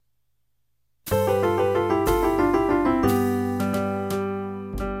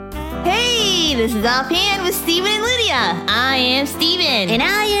This is Offhand with Steven and Lydia. I am Steven. And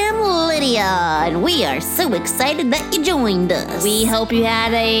I am Lydia, and we are so excited that you joined us. We hope you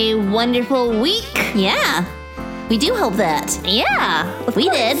had a wonderful week. Yeah, we do hope that. Yeah, We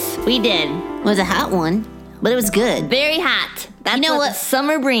did. We did. It was a hot one, but it was good. Very hot. That's You know what what?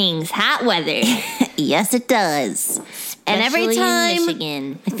 summer brings. Hot weather. Yes, it does. And every Especially in time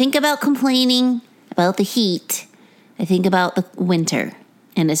Michigan. I think about complaining about the heat, I think about the winter.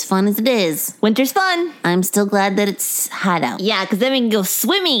 And as fun as it is, Winter's fun. I'm still glad that it's hot out. Yeah, because then we can go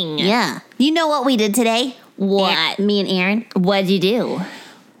swimming. Yeah. You know what we did today? What? Me and Aaron? What'd you do?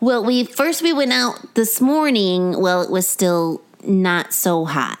 Well, we went out this morning. Well, it was still not so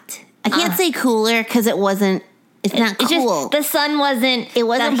hot. I can't say cooler because it's not It's cool. just the sun wasn't. It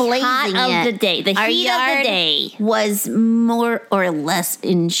wasn't the blazing hot yet. of the day. The Our heat of yard the day. was more or less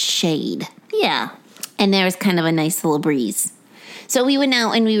in shade. Yeah. And there was kind of a nice little breeze. So we went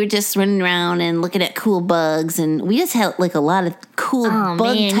out and we were just running around and looking at cool bugs. And we just had like a lot of cool Oh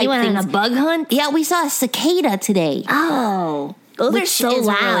bug man, type you went things. on a bug hunt? Yeah, we saw a cicada today. Oh, those are Which so is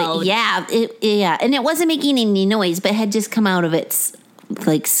loud. Really, yeah, and it wasn't making any noise, but it had just come out of its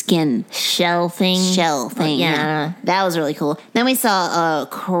like skin Shell thing. Yeah, that was really cool. Then we saw a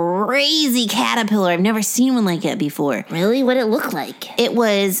crazy caterpillar. I've never seen one like that before. Really? What'd it look like? It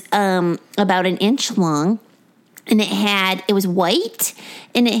was about an inch long, and it was white,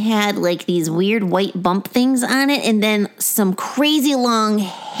 and it had like these weird white bump things on it, and then some crazy long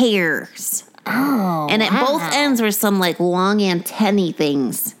hairs. Oh, And at both wow. ends were some like long antennae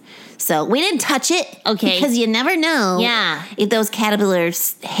things. So we didn't touch it. Okay. Because you never know. Yeah. If those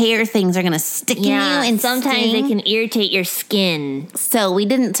caterpillars' hair things are going to stick in you Yeah, and sometimes sting. they can irritate your skin. So we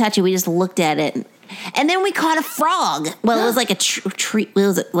didn't touch it. We just looked at it. And then we caught a frog. Well, it was like a tree. It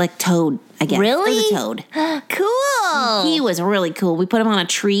was like toad, I guess. Really? It was a toad. Cool. He was really cool. We put him on a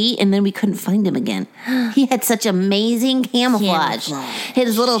tree, and then we couldn't find him again. He had such amazing camouflage.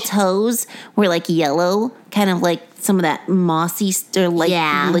 His little toes were like yellow, kind of like some of that mossy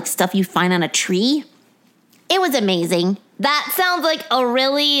like stuff you find on a tree. It was amazing. That sounds like a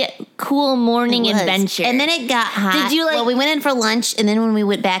really cool morning It was. adventure. And then it got hot. Did you, like- Well, we went in for lunch, and then when we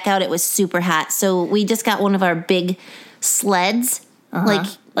went back out, it was super hot. So we just got one of our big sleds, Like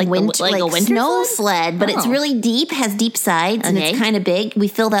a winter snow sled? but it's Oh. really deep, has deep sides, and Okay. it's kind of big. We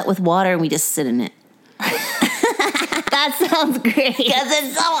fill that with water, and we just sit in it. that sounds great. Because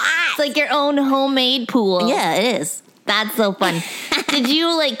it's so hot. It's like your own homemade pool. Yeah, it is. That's so fun. Did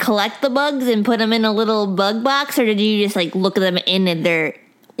you like collect the bugs and put them in a little bug box, or did you just like look at them in their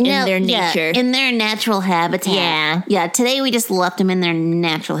nature? Yeah, in their natural habitat. Yeah. Yeah, today we just left them in their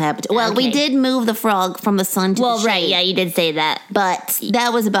natural habitat. Well, we Okay. did move the frog from the sun to Well, the right, shade. yeah, you did say that. But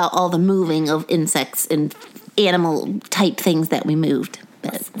that was about all the moving of insects and animal type things that we moved.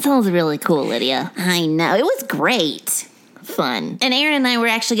 But Sounds really cool, Lydia. I know. It was great. Fun. And Aaron and I were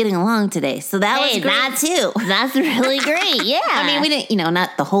actually getting along today. So that was great too. That's really great. Yeah. I mean, we didn't,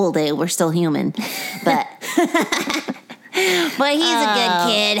 not the whole day. We're still human. But but he's a good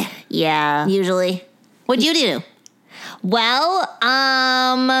kid, yeah. usually. What'd you do? Well,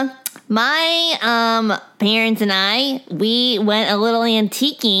 my parents and I, we went a little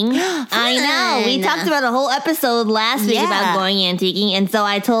antiquing. I know. We Fun. talked about a whole episode last week Yeah. about going antiquing, and so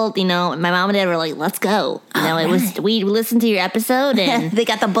I told, my mom and dad were like, "Let's go." We listened to your episode, and They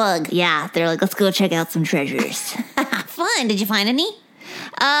got the bug. yeah, they're like, "Let's go check out some treasures." Fun. Did you find any?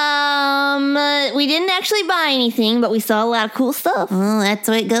 We didn't actually buy anything, but we saw a lot of cool stuff. Well, that's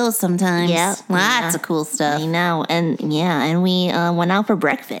the way it goes sometimes. Yeah. Lots Yeah. of cool stuff. I know, and we went out for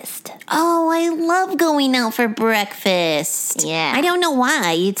breakfast. Oh, I love going out for breakfast. Yeah. I don't know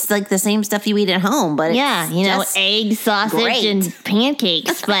why. It's like the same stuff you eat at home, but Yeah, it's just egg, sausage, great. and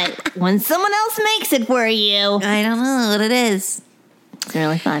pancakes. But when someone else makes it for you, I don't know what it is. it's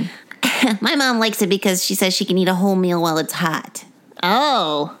really fun. My mom likes it because she says she can eat a whole meal while it's hot.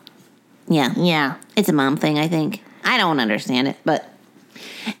 Oh, Yeah. yeah. It's a mom thing, I think. I don't understand it, but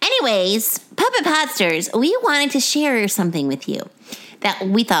anyways, Puppet Podsters, we wanted to share something with you that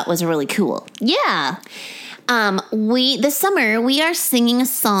we thought was really cool. Yeah. This summer we are singing a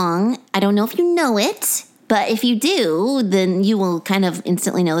song. I don't know if you know it, but if you do, then you will kind of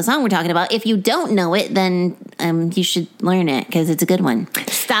instantly know the song we're talking about. If you don't know it, then you should learn it because it's a good one.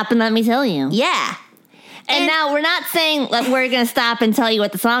 Stop and let me tell you. Yeah. And now we're not saying that we're going to stop and tell you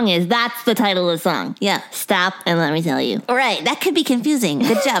what the song is. That's the title of the song. Yeah. Stop and let me tell you. All right. That could be confusing.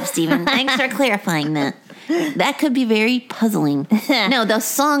 Good job, Stephen. Thanks for clarifying that. That could be very puzzling. No, the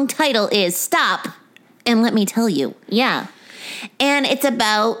song title is Stop and Let Me Tell You. Yeah. And it's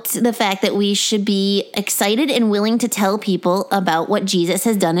about the fact that we should be excited and willing to tell people about what Jesus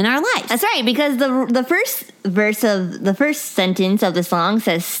has done in our lives. That's right, because the first verse of the first sentence of the song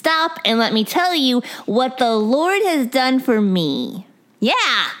says, "Stop and let me tell you what the Lord has done for me." Yeah.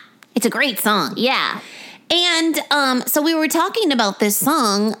 It's a great song. Yeah. And so we were talking about this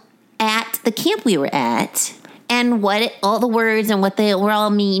song at the camp we were at, and all the words and what they were all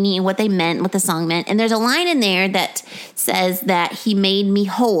meaning, what they meant, what the song meant. And there's a line in there that says that he made me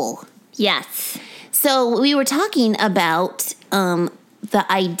whole. Yes. So we were talking about the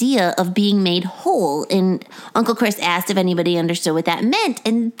idea of being made whole, and Uncle Chris asked if anybody understood what that meant.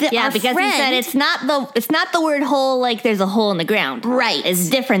 And because he said it's not the word whole like there's a hole in the ground. Right. It's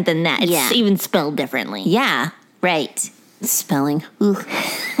different than that. It's even spelled differently. Yeah, right. Spelling. Ugh.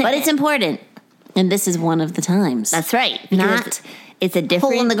 But it's important. And this is one of the times. That's right. It's a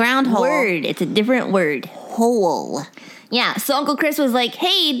different hole in the ground hole. word. It's a different word. Whole. Yeah, so Uncle Chris was like,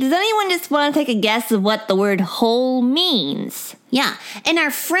 hey, does anyone just want to take a guess of what the word whole means? Yeah, and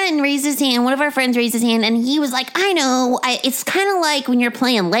our friend raised his hand, one of our friends raised his hand, and he was like, I know, it's kind of like when you're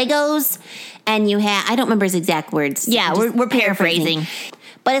playing Legos, and you have, I don't remember his exact words. Yeah, we're paraphrasing.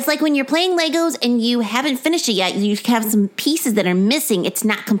 But it's like when you're playing Legos and you haven't finished it yet, you have some pieces that are missing, it's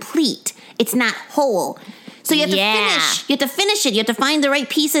not complete, it's not whole. So you have to finish. You have to finish it. You have to find the right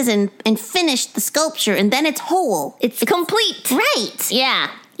pieces and finish the sculpture, and then it's whole. It's complete. Right.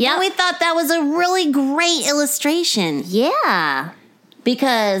 Yeah. Yeah. We thought that was a really great illustration. Yeah.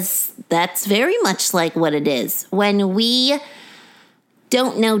 Because that's very much like what it is. When we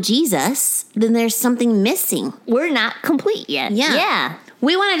don't know Jesus, then there's something missing. We're not complete yet. Yeah.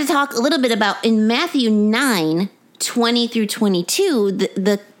 We wanted to talk a little bit about in Matthew 9:20 through 22,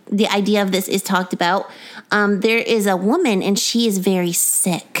 the idea of this is talked about. There is a woman and she is very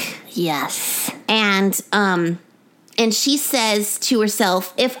sick. Yes. And she says to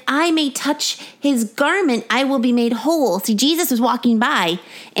herself, if I may touch his garment, I will be made whole. See, Jesus was walking by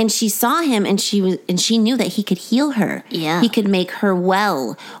and she saw him and she knew that he could heal her. Yeah. He could make her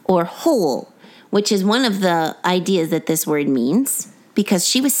well or whole, which is one of the ideas that this word means, because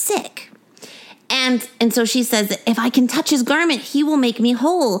she was sick. And so she says, if I can touch his garment, he will make me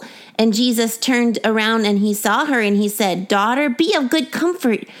whole. And Jesus turned around and he saw her and he said, daughter, be of good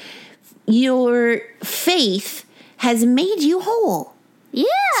comfort. Your faith has made you whole. Yeah.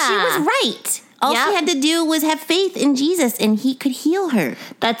 She was right. All she had to do was have faith in Jesus and he could heal her.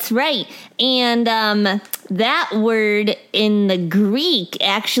 That's right. And that word in the Greek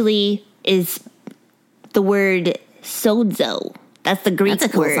actually is the word sozo. That's the Greek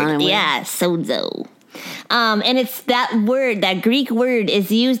That's a cool word. sounding word. Yeah, sozo. And it's that word, that Greek word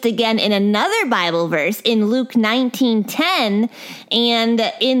is used again in another Bible verse in Luke 19:10.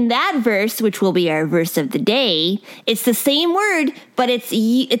 And in that verse, which will be our verse of the day, it's the same word, but it's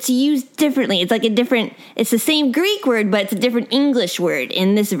used differently. It's like it's the same Greek word, but it's a different English word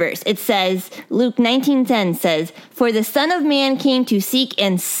in this verse. It says, Luke 19:10 says, for the Son of Man came to seek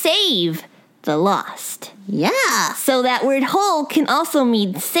and save the lost. Yeah. So that word whole can also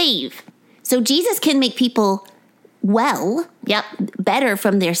mean save. So Jesus can make people well, better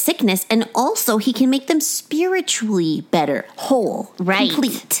from their sickness, and also he can make them spiritually better, whole,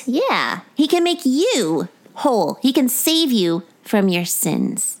 complete. Yeah. He can make you whole. He can save you from your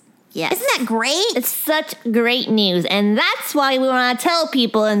sins. Yes. Isn't that great? It's such great news. And that's why we want to tell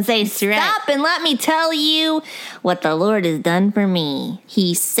people and say, stop and let me tell you what the Lord has done for me.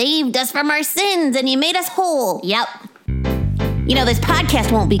 He saved us from our sins and he made us whole. Yep. You know, this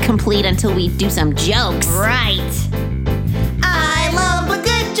podcast won't be complete until we do some jokes. Right. I love a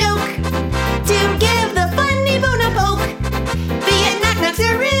good joke to give the funny bone a poke. Be it knock-knocks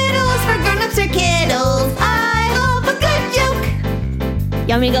or riddles for grown-ups or kiddles. I love a good joke.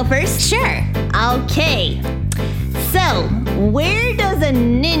 You want me to go first? Sure. Okay. So, where does a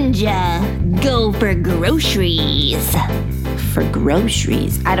ninja go for groceries? For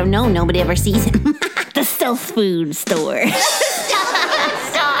groceries? I don't know. Nobody ever sees him. The stealth food store.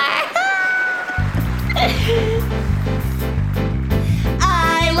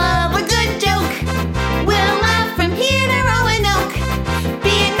 I love a good joke. We'll laugh from here to Roanoke. Be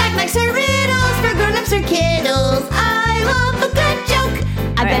it knock-knocks or riddles for grown-ups or kiddles. I love a good joke.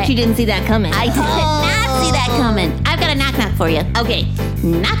 I bet you didn't see that coming. I did not see that coming. I've got a knock-knock for you. Okay.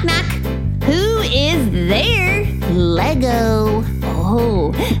 Knock-knock. Who is there? Lego.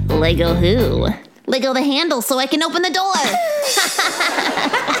 Oh, Lego who? Lego the handle so I can open the door.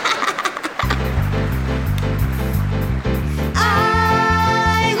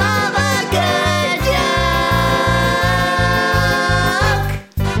 I love a good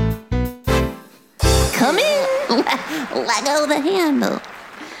joke. Come in. Lego below the handle.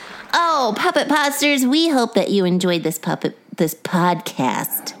 Oh, Puppet Podsters, we hope that you enjoyed this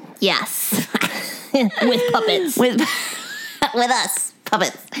podcast. Yes. With puppets. With us,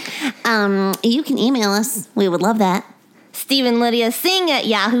 puppets. You can email us. We would love that.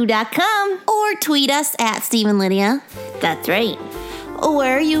 StephenLydiaSing@yahoo.com. Or tweet us at StephenLydia. That's right.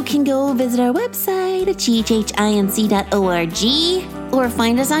 Or you can go visit our website at ghhinc.org or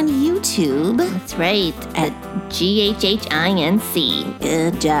find us on YouTube. That's right. At GHHINC.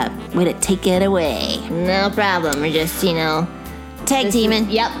 Good job. Way to take it away. No problem. We're just, Tag teaming.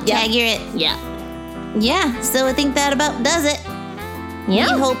 Yep. Tag it. Yeah. Yeah, so I think that about does it.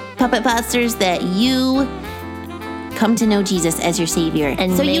 Yeah. We hope, Puppet Podsters, that you come to know Jesus as your Savior.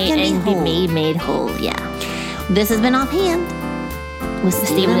 And so you can be whole. made whole. Yeah. This has been Offhand with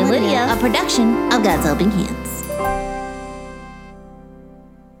Stephen and Lydia, a production of God's Helping Hands.